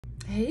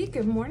Hey,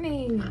 good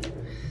morning.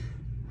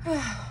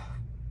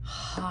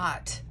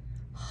 Hot,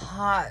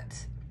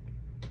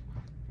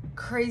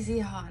 crazy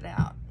hot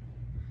out.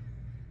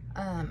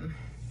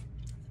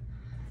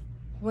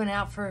 Went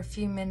out for a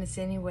few minutes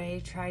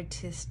anyway, tried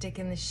to stick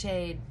in the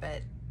shade,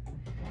 but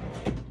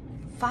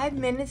 5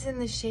 minutes in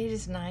the shade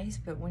is nice,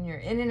 but when you're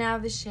in and out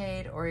of the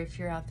shade, or if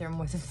you're out there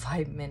more than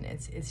 5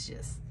 minutes, it's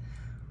just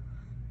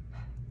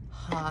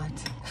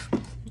hot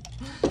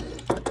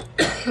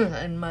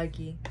and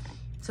muggy.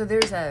 So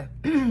there's a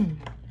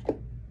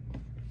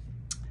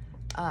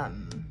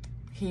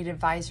heat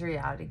advisory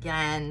out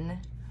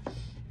again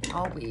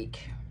all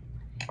week.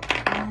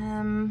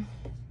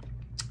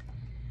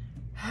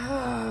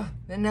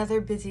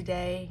 Another busy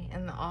day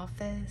in the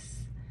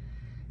office.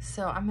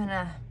 So I'm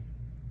gonna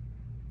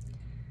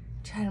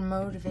try to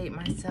motivate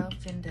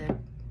myself into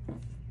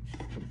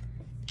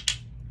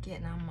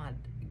getting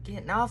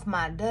off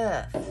my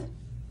duff.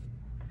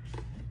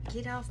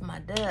 Get off my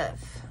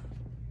duff.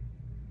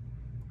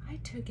 I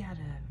took out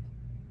a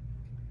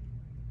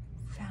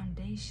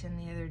foundation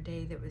the other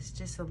day that was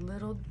just a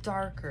little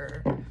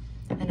darker,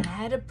 and I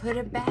had to put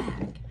it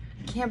back.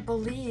 Can't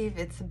believe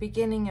it's the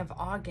beginning of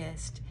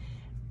August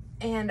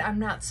and I'm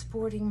not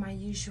sporting my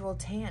usual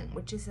tan,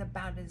 which is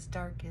about as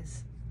dark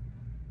as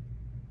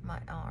my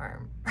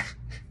arm.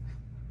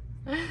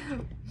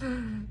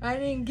 I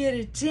didn't get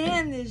a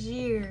tan this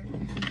year.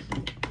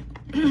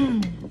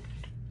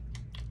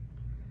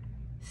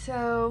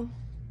 So,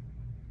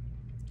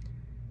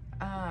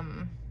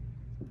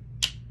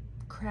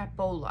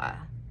 crapola.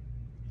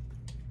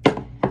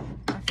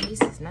 My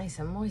face is nice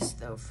and moist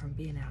though from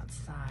being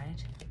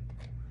outside.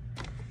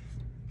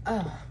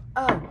 Oh,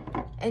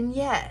 and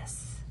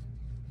yes,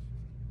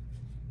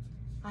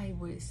 I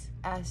was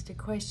asked a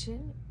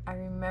question. I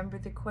remember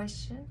the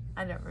question.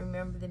 I don't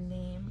remember the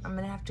name. I'm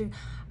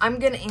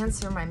gonna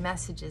answer my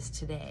messages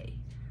today.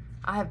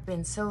 I have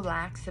been so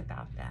lax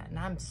about that, and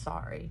I'm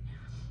sorry.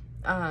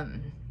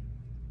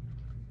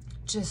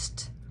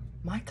 Just,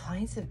 my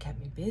clients have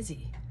kept me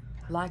busy.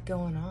 A lot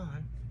going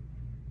on.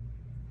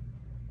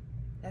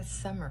 That's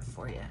summer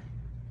for you.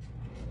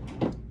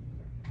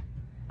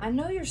 I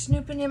know you're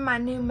snooping in my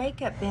new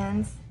makeup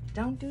bins.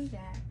 Don't do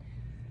that.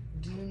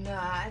 Do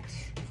not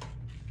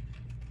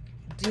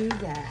do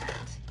that.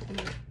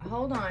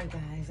 Hold on,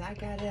 guys. I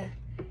gotta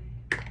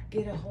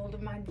get a hold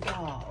of my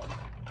dog.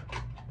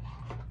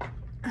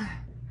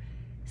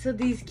 So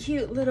these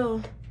cute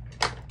little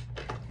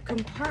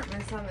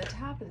compartments on the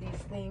top of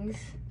these things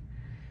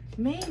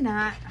may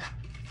not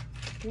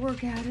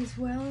work out as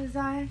well as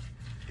I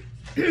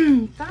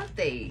thought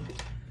they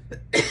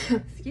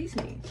excuse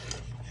me,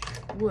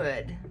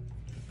 would,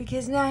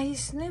 because now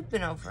he's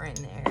snooping over in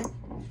there,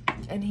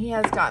 and he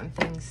has gotten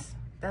things.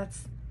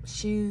 That's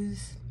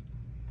shoes,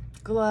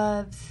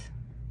 gloves.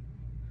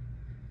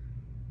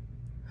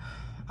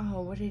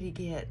 Oh, what did he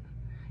get?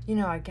 You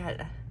know, I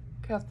got a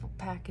couple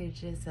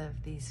packages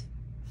of these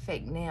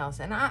fake nails,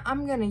 and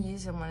I'm gonna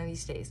use them one of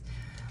these days.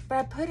 But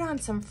I put on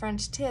some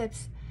French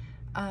tips,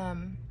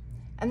 and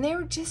they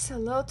were just a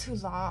little too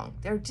long.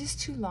 They're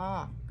just too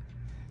long.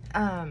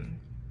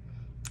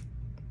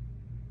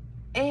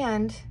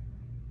 And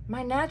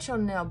my natural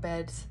nail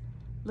beds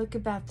look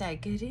about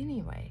that good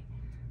anyway.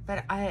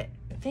 But I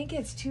think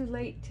it's too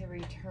late to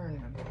return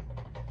them,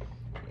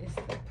 is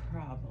the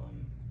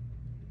problem.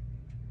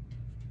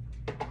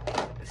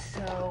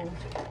 So,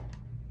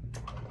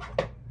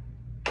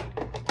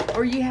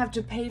 or you have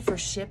to pay for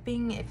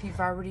shipping if you've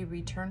already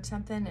returned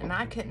something, and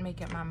I couldn't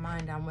make up my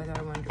mind on whether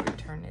I wanted to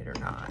return it or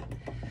not.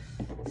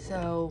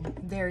 So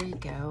there you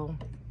go.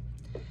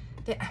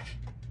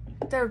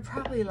 They're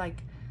probably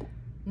like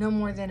no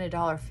more than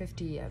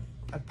 $1.50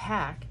 a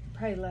pack,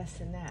 probably less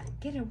than that.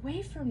 Get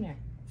away from there,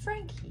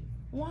 Frankie.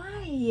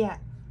 Why?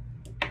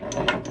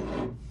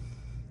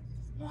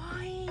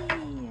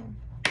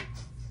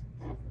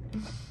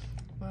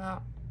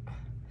 Well,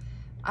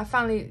 I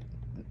finally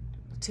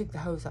took the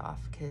hose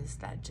off because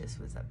that just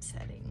was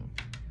upsetting.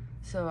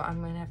 So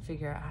I'm gonna have to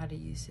figure out how to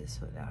use this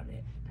without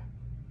it.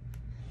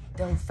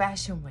 The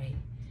old-fashioned way.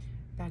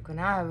 Back when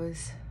I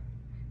was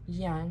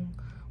young,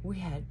 we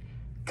had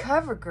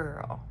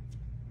CoverGirl.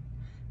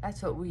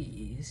 That's what we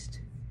used.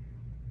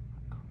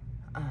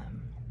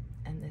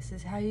 And this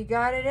is how you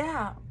got it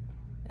out.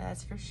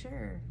 That's for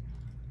sure.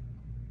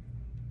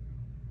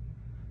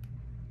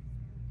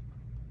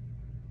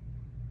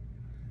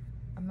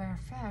 A matter of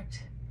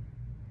fact,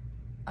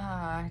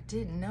 I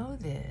didn't know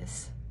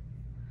this,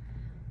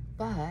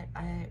 but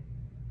I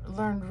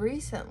learned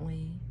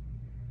recently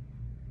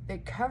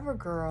that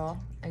CoverGirl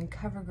and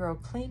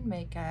CoverGirl Clean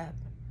Makeup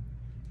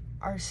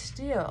are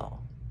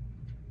still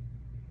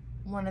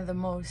one of the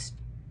most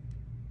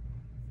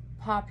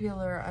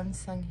popular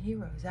unsung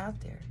heroes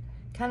out there.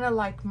 Kind of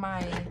like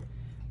my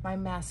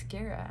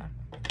mascara.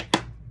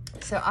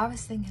 So I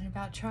was thinking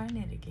about trying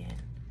it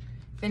again.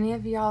 If any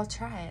of y'all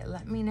try it,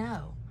 let me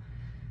know.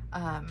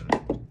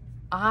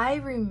 I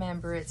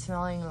remember it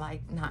smelling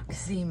like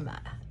Noxzema.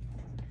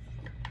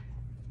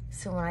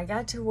 So when I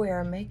got to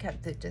wear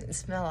makeup that didn't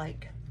smell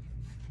like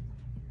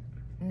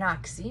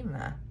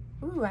Noxzema.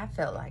 Ooh, I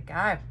felt like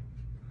I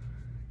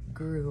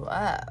grew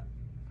up.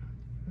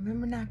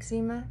 Remember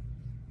Noxzema?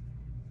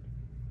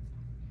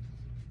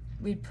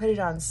 We'd put it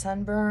on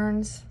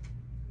sunburns,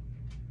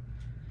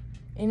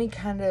 any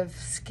kind of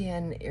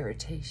skin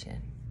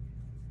irritation.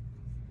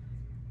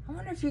 I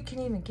wonder if you can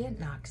even get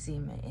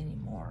Noxzema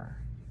anymore.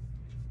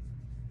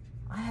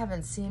 I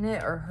haven't seen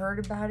it or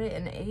heard about it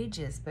in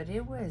ages, but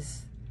it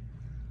was...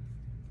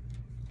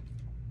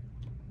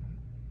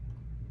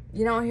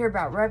 You don't hear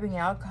about rubbing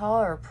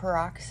alcohol or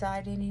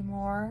peroxide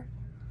anymore.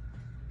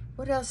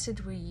 What else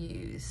did we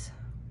use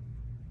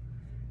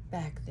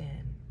back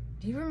then?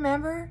 Do you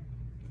remember?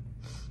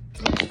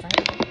 There's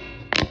Frankie.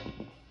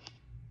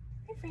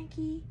 Hey,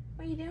 Frankie.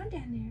 What are you doing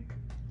down there?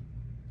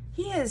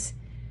 He has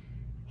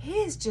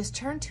just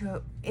turned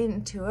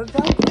into a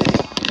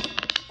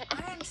Velcro.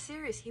 I am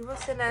serious. He will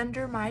sit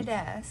under my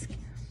desk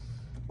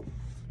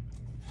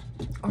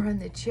or on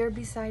the chair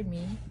beside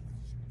me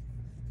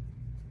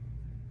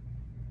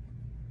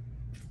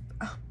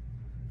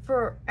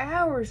for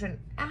hours and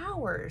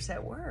hours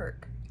at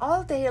work,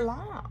 all day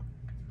long.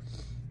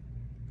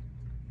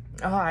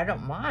 Oh, I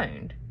don't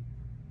mind.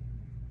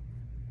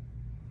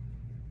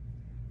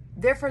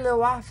 There for a little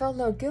while, I felt a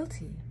little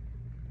guilty.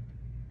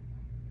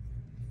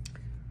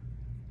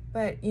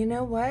 But you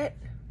know what?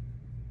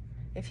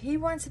 If he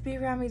wants to be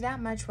around me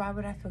that much, why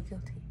would I feel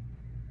guilty?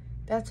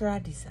 That's what I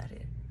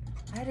decided.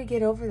 I had to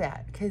get over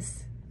that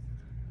because,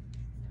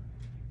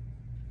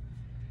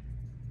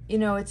 you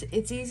know,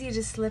 it's easy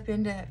to slip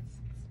into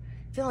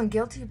feeling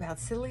guilty about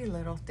silly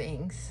little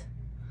things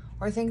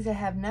or things that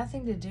have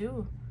nothing to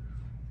do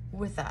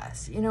with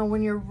us. You know,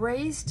 when you're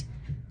raised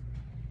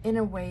in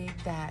a way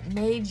that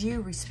made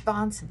you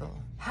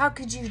responsible, how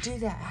could you do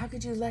that? How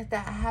could you let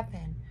that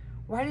happen?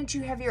 Why didn't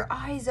you have your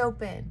eyes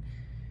open?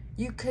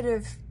 You could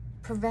have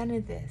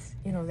prevented this,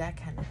 you know, that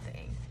kind of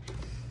thing.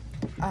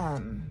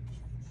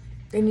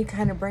 Then you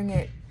kind of bring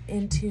it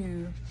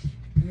into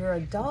your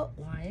adult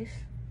life.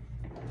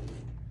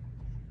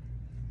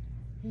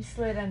 He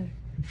slid under.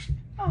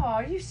 Oh,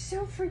 you're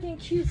so freaking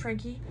cute,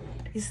 Frankie.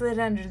 He slid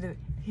under the.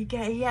 He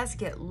has to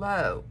get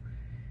low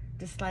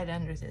to slide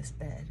under this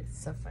bed.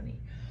 It's so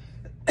funny.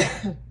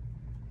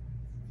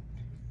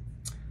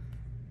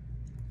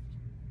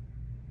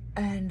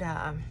 And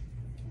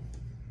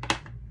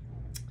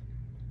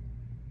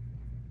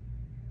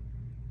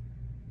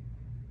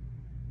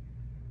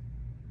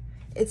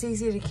it's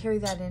easy to carry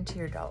that into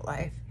your adult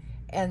life,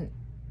 and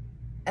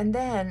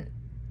then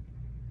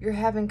you're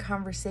having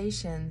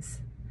conversations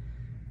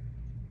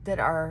that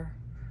are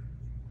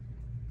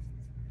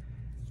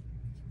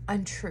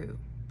untrue,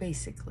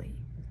 basically.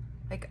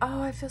 Like,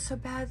 oh, I feel so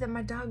bad that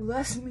my dog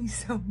loves me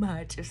so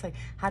much. It's like,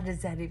 how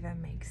does that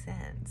even make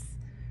sense,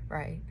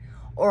 right?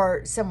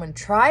 Or someone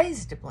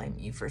tries to blame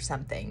you for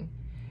something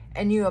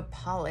and you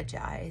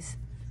apologize.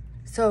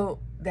 So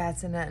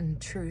that's an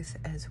untruth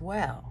as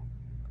well,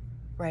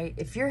 right?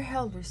 If you're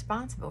held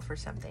responsible for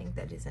something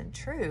that isn't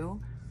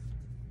true,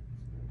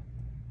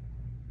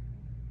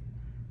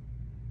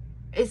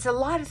 it's a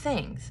lot of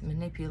things.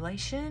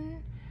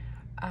 Manipulation,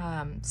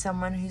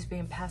 someone who's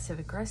being passive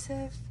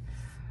aggressive,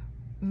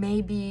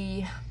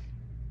 maybe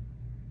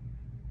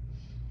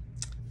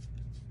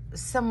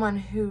someone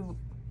who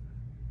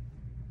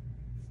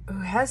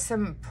has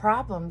some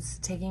problems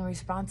taking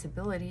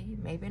responsibility,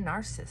 maybe a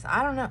narcissist,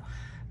 I don't know.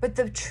 But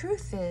the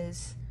truth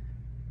is,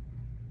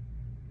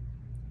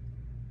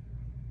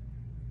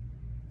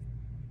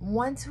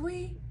 once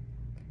we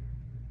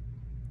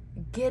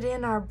get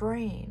in our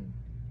brain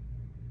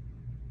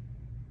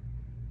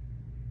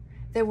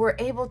that we're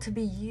able to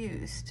be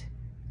used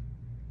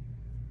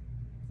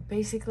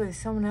basically as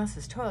someone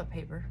else's toilet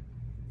paper,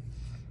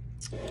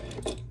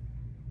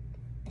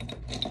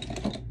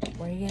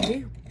 what are you gonna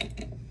do?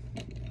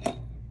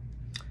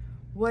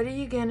 What are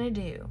you gonna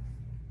do?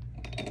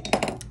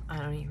 I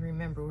don't even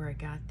remember where I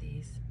got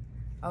these.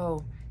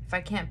 Oh, if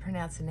I can't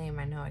pronounce the name,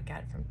 I know I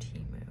got it from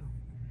Temu.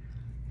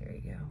 There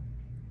you go.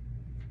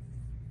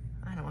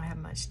 I don't have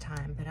much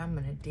time, but I'm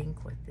gonna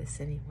dink with this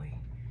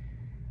anyway.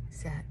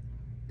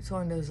 It's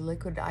one of those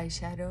liquid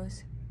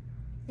eyeshadows.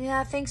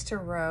 Yeah, thanks to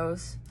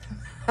Rose.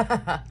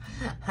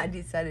 I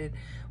decided,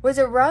 was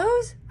it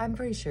Rose? I'm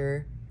pretty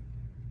sure.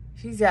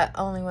 She's the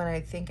only one I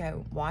think I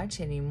watch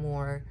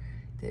anymore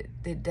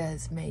that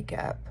does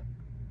makeup.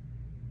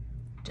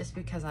 Just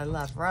because I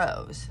love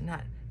Rose,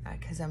 not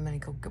because I'm gonna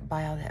go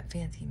buy all that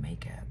fancy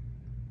makeup.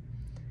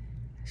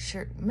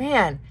 Sure,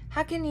 man,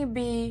 how can you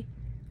be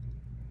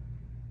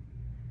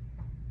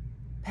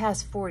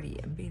past 40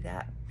 and be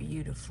that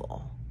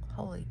beautiful?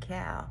 Holy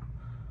cow.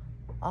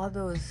 All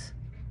those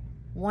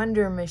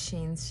wonder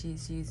machines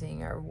she's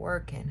using are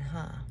working,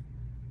 huh?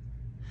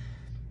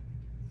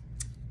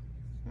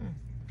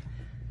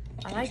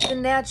 I like the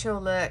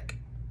natural look,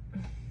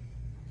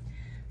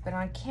 but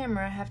on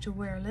camera I have to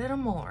wear a little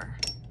more.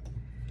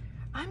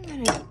 I'm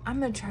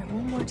gonna try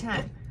one more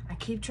time. I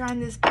keep trying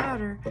this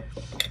powder.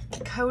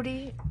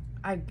 Cody,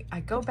 I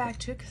go back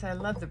to it because I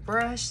love the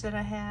brush that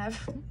I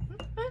have.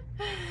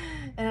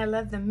 And I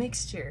love the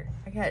mixture.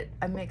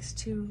 I mixed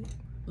two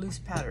loose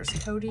powders,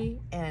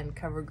 Cody and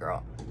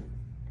CoverGirl.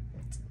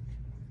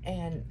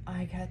 And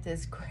I got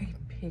this great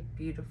big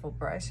beautiful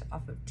brush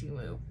off of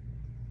Temu.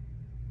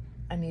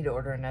 I need to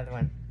order another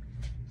one.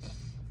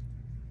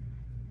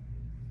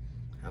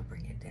 I'll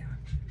bring it down.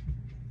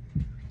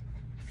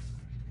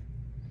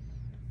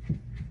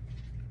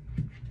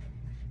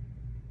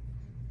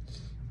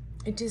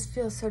 It just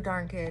feels so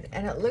darn good,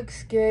 and it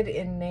looks good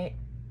in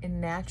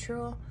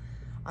natural.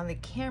 On the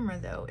camera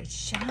though, it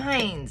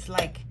shines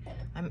like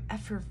I'm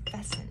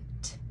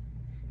effervescent,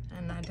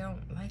 and I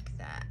don't like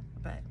that.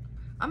 But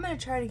I'm gonna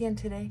try it again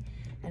today,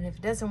 and if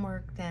it doesn't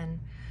work,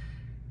 then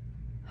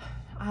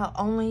I'll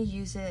only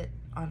use it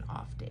on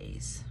off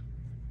days.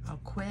 I'll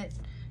quit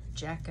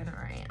jacking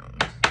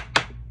around.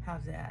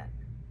 How's that?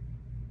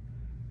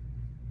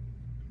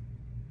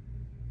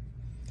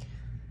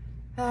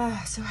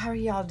 So how are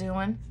y'all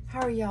doing?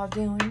 How are y'all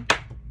doing?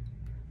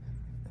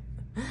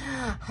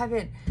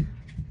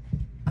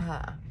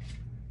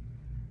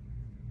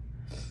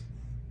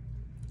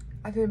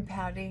 I've been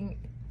pouting,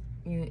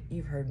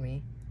 you've heard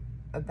me,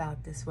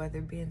 about this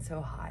weather being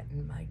so hot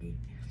and muggy.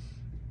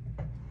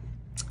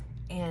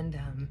 And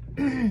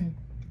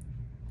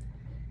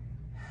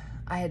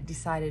I had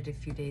decided a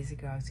few days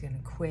ago I was gonna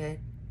quit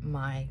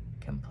my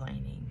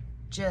complaining.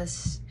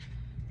 Just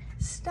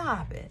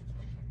stop it.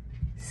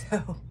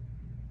 So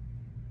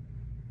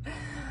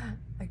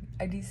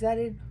I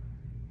decided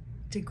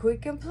to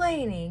quit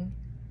complaining,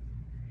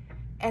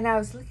 and I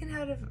was looking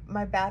out of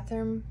my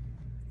bathroom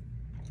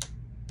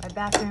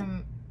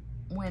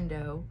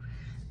window,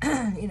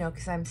 you know,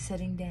 because I'm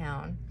sitting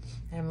down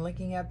and I'm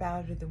looking up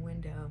out of the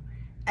window,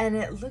 and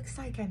it looks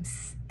like and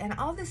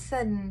all of a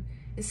sudden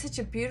it's such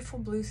a beautiful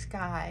blue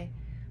sky,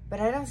 but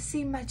I don't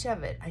see much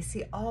of it. I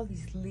see all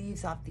these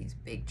leaves off these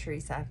big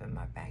trees I have in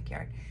my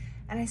backyard,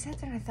 and I sat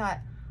there and I thought,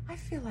 I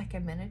feel like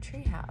I'm in a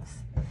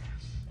treehouse.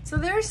 So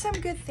there are some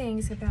good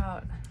things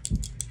about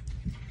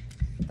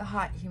the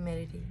hot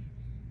humidity.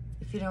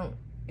 If you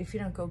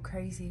don't go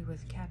crazy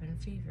with cabin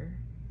fever,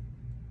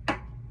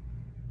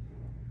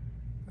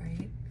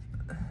 right?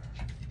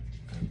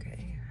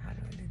 Okay, how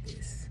do I do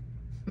this?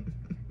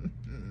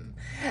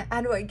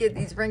 How do I get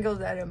these wrinkles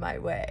out of my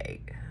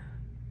way?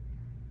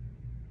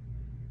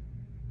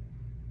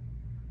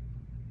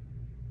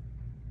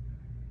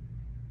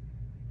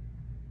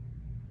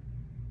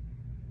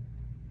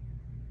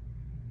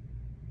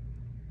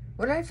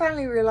 When I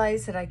finally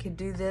realized that I could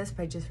do this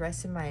by just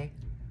resting my...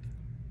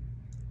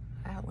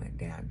 That went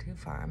down too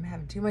far. I'm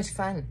having too much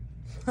fun.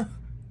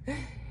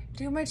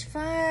 Too much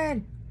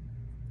fun.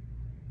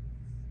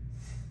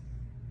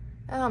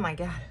 Oh my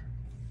God.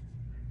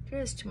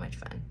 Here's too much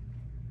fun.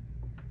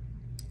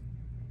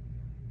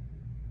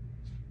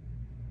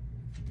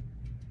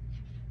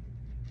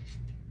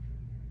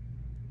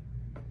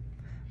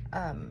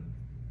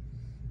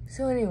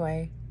 So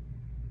anyway,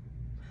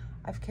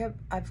 I've got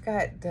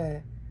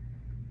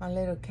my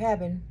little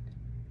cabin.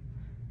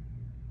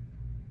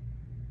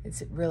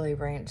 It's really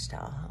ranch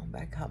style home,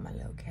 but I call it my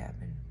little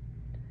cabin.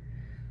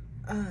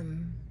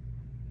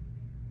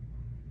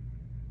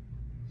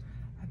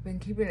 I've been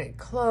keeping it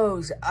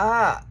closed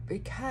up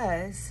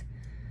because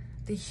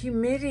the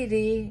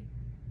humidity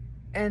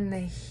and the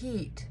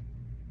heat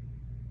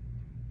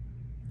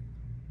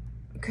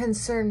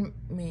concern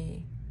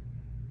me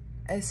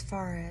as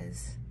far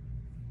as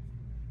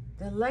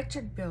the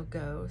electric bill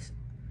goes.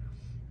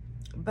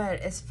 But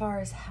as far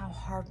as how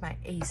hard my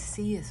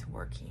AC is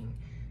working,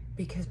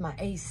 because my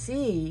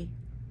AC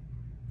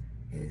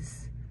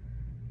is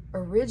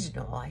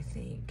original, I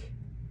think.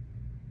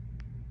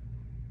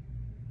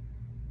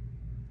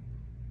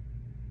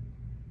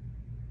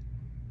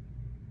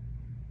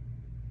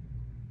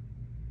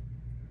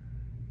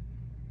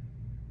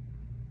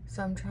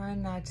 So I'm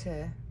trying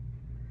to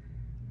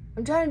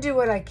do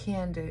what I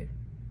can to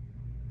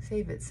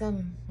save it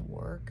some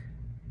work.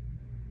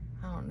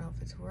 I don't know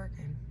if it's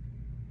working.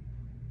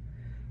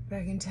 But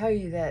I can tell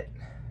you that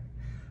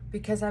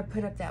because I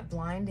put up that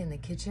blind in the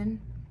kitchen,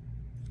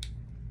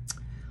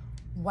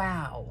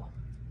 wow,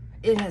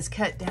 it has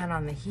cut down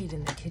on the heat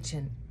in the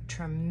kitchen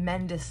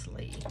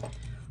tremendously.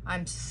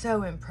 I'm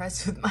so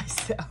impressed with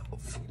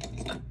myself.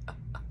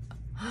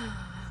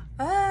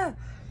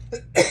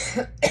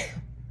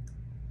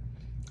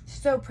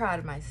 So proud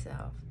of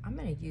myself. I'm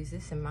gonna use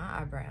this in my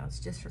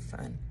eyebrows just for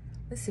fun.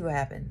 Let's see what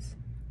happens.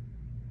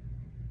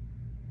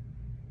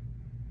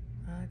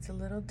 It's a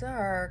little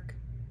dark.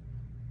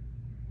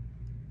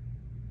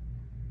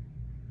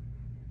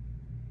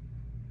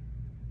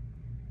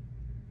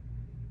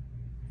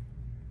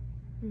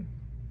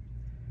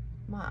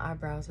 My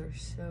eyebrows are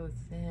so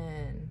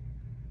thin.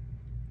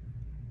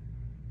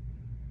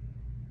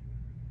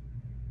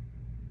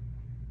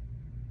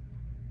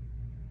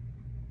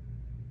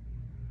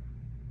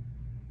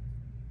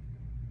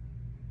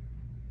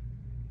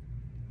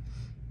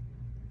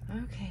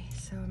 Okay,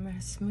 so I'm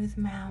gonna smooth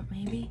them out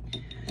maybe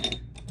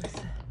with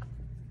the...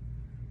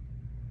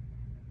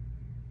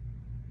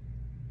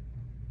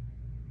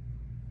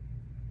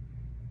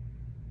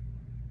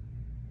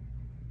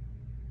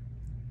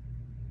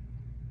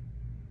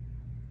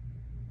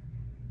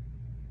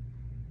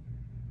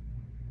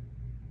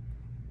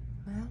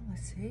 Well,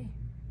 let's see.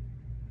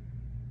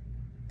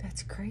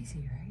 That's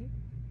crazy, right?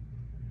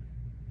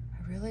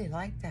 I really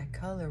like that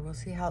color. We'll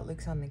see how it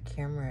looks on the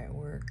camera at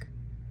work.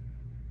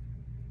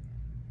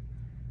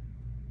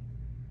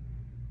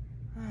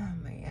 Oh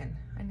man,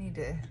 I need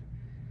to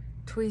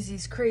tweeze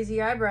these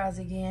crazy eyebrows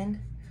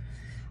again.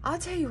 I'll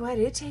tell you what,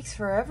 it takes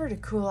forever to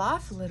cool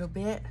off a little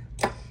bit.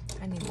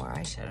 I need more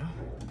eyeshadow.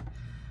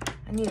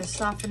 I need to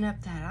soften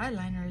up that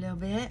eyeliner a little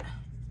bit.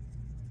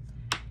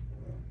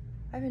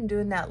 I've been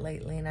doing that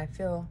lately and I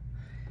feel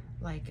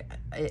like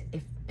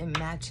it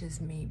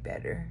matches me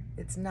better.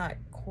 It's not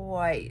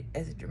quite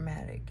as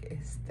dramatic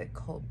as the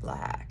cold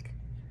black.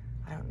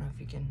 I don't know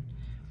if you can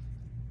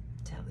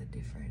tell the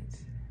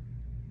difference.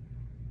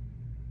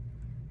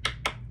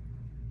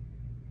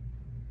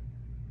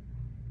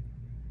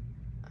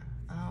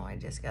 Oh, I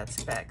just got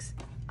specks.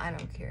 I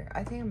don't care.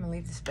 I think I'm gonna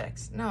leave the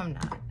specks. No, I'm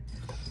not.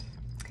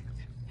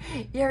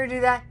 You ever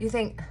do that? You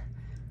think,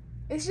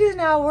 it's just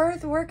not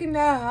worth working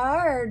that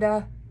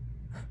hard.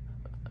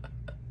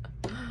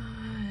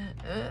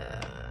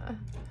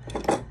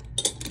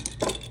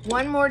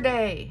 One more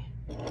day.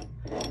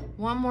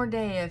 One more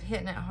day of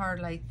hitting it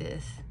hard like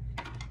this.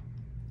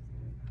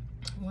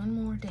 One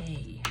more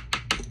day.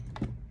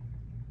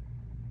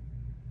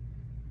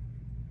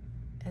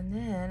 And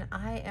then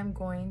I am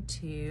going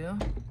to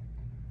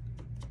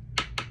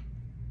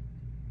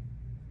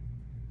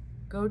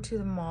go to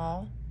the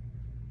mall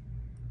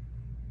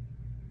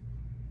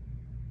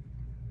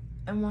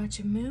and watch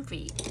a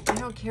movie. I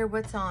don't care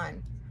what's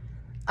on.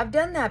 I've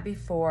done that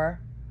before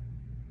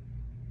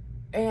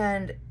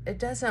and it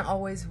doesn't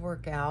always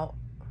work out.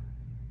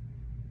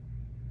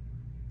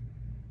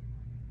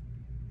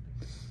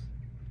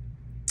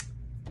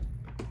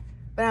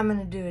 But I'm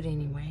gonna do it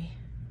anyway.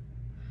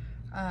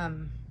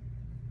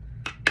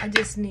 I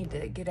just need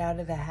to get out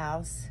of the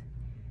house.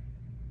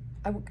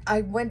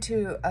 I went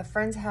to a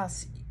friend's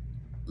house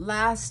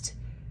last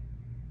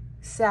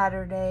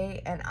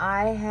Saturday and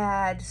I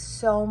had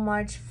so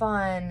much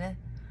fun.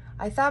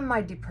 I thought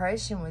my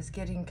depression was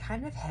getting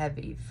kind of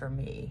heavy for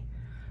me,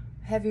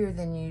 heavier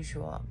than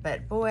usual,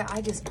 but boy,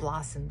 I just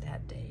blossomed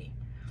that day.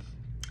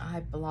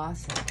 I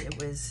blossomed.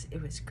 It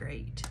was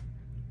great.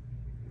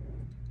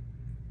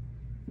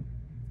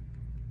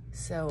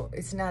 So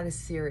it's not a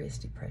serious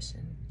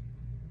depression.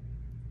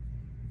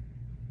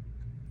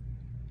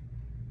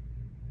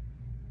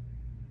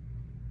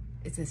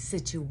 It's a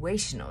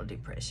situational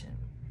depression.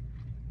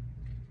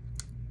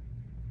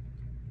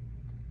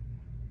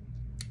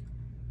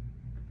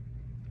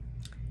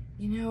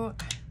 You know,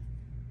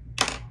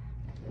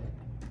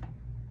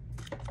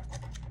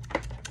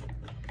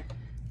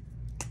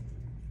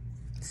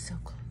 so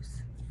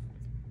close.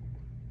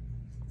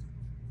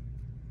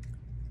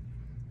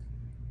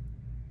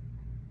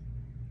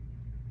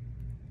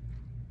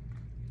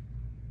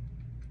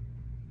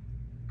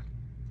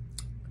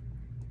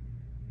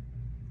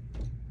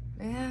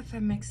 Yeah, if I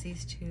mix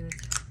these two,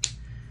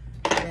 it's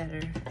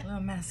better. A little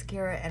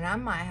mascara, and I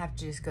might have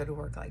to just go to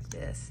work like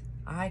this.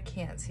 I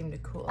can't seem to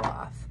cool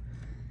off.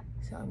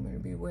 So I'm gonna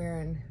be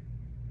wearing,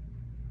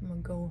 I'm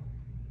gonna go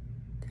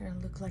kind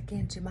of look like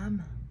Aunt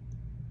Jemima.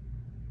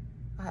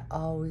 I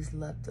always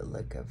loved the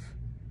look of,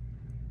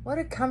 what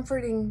a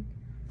comforting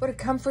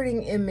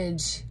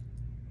image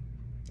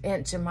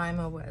Aunt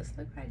Jemima was.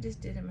 Look, I just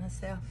did it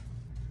myself.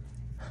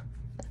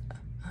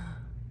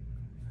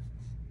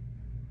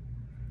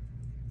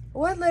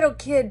 What little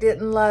kid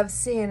didn't love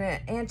seeing an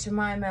Aunt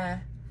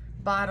Jemima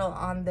bottle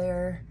on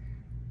their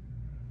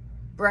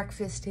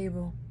breakfast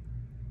table?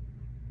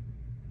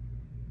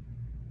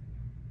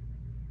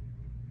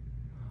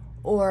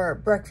 Or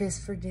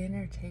breakfast for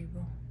dinner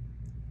table.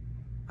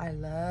 I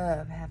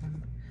love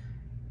having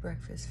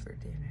breakfast for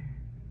dinner.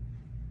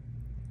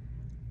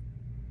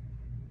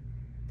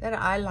 That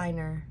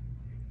eyeliner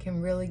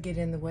can really get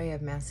in the way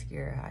of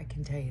mascara, I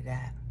can tell you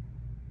that.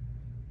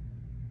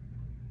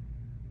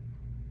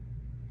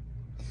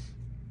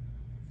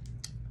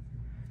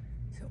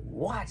 So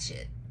watch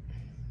it.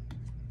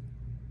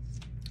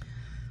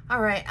 All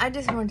right, I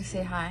just wanted to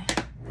say hi.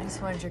 I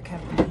just wanted your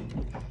company.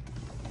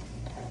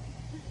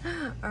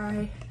 All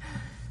right,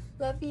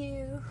 love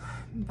you.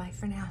 Bye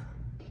for now.